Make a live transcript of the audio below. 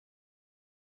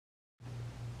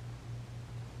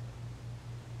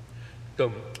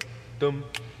dum dum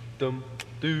dum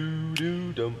doo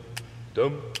doo dum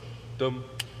dum dum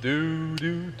doo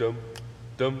doo dum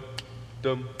dum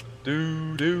dum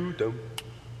doo doo dum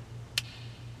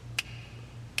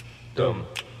dum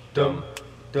dum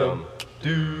dum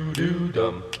doo doo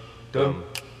dum dum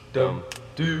dum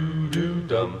doo doo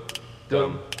dum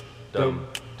dum dum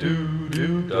doo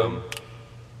doo dum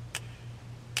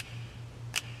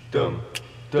dum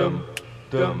dum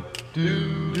dum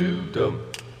doo doo dum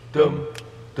dum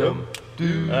dum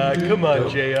doo. Come on,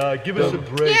 JR, give us a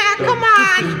break. Yeah, come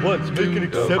on. Just once, make an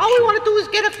exception. All we want to do is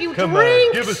get a few Come drinks.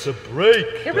 on, give us a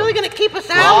break. You're really going to keep us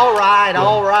out? All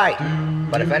right.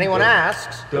 But if anyone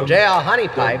asks, J.R.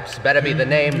 Honeypipes better be the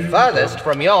name furthest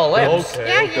from your lips.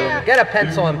 Okay. Yeah. Get a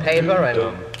pencil and paper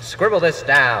and scribble this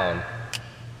down.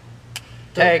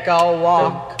 Take a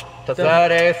walk to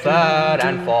 33rd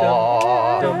and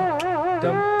 4th.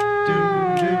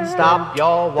 Stop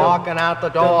your walking out the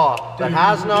door that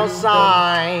has no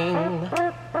sign.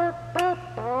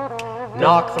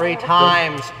 Knock 3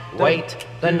 times, wait,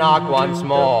 then knock once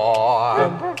more.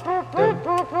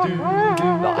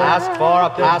 They'll ask for a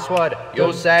password,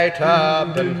 you say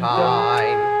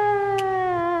turpentine.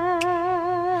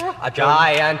 A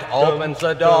giant opens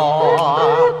the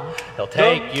door. He'll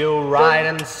take you right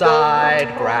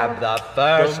inside. Grab the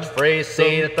first free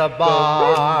seat at the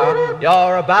bar.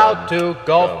 You're about to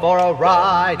go for a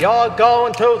ride. You're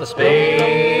going to the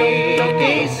Speakeasy.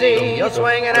 You're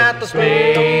swinging at the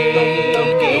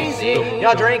Speakeasy.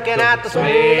 You're drinking at the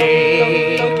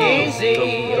Speakeasy.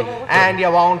 And you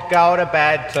won't go to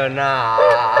bed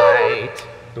tonight.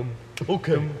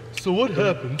 Okay, so what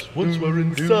happens once we're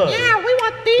inside? Yeah, we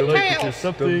want details.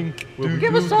 Something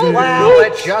Give us all Well,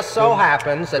 it just so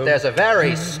happens that there's a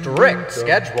very strict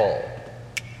schedule.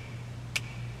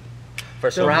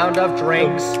 First round of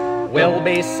drinks will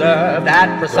be served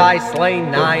at precisely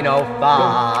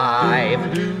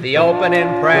 9:05. The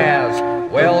opening prayers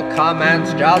will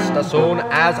commence just as soon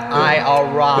as I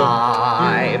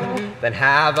arrive. Then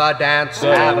have a dance,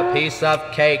 have a piece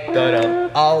of cake,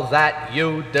 all that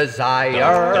you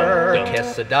desire.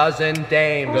 Kiss a dozen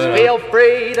dames, feel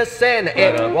free to sin,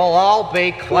 it will all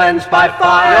be cleansed by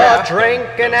fire. You're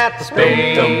drinking at the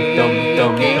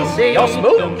Speakeasy, you're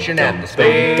smooching at the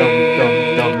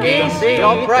Speakeasy,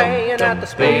 you're praying at the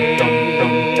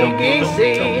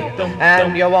Speakeasy,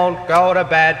 and you won't go to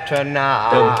bed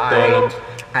tonight.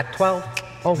 At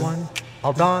 12:01,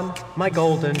 I'll don my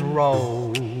golden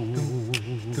robe.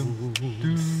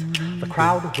 The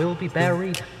crowd will be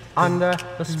buried under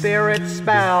the spirit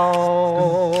spell.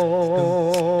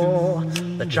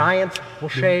 The giant will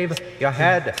shave your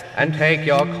head and take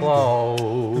your clothes.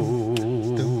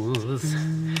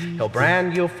 He'll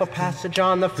brand you for passage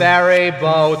on the ferry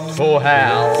boat to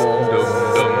hell.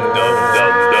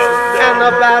 And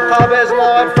the bathtub is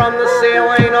lowered from the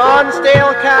ceiling on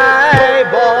steel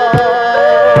cables.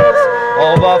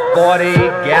 Over 40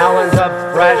 gallons of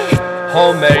fresh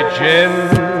homemade gin.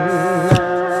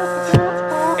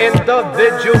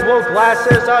 Individual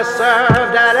glasses are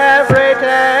served at every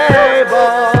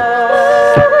table.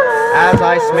 As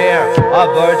I smear a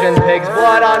virgin pig's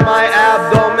blood on my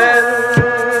abdomen,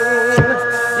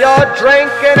 you're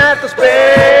drinking at the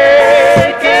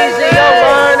Speakeasy, you're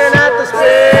learning at the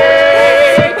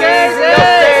Speakeasy,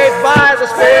 you're saved by the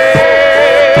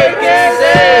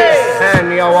Speakeasy,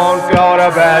 and you won't go to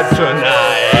bed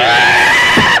tonight.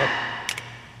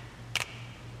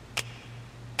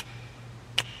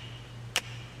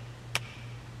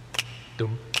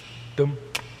 Dum dum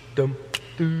dum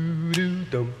doo doo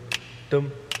dum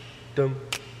dum dum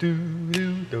doo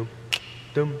doo dum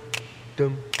dum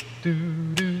dum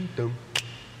doo doo dum.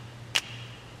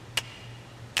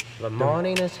 The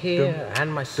morning is here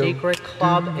and my secret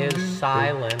club is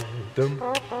silent.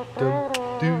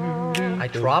 I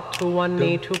drop to one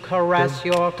knee to caress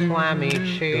your clammy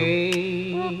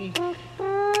cheek.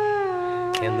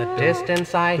 In the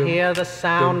distance I hear the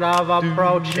sound of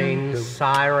approaching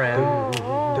sirens.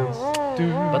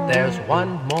 But there's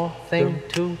one more thing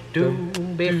to do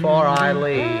before I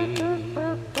leave.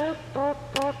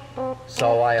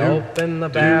 So I open the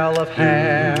barrel of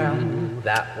hair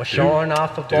that was shorn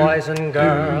off of boys and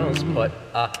girls, put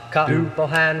a couple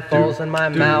handfuls in my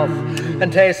mouth,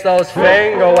 and taste those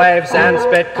finger waves and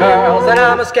spit curls. And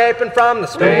I'm escaping from the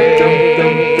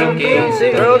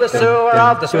Speakeasy through the sewer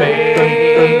of the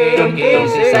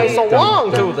Speakeasy. Say so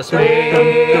long to the Speakeasy.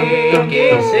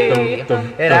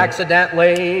 It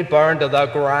accidentally burned to the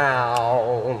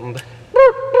ground.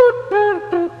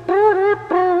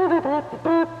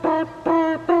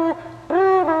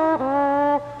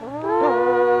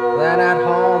 Then at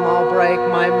home I'll break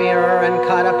my mirror and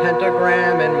cut a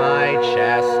pentagram in my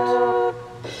chest.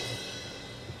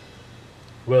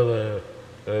 Well,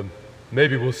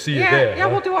 maybe we'll see you Yeah, there, yeah, huh?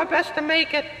 we'll do our best to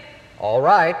make it. All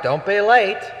right, don't be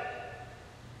late.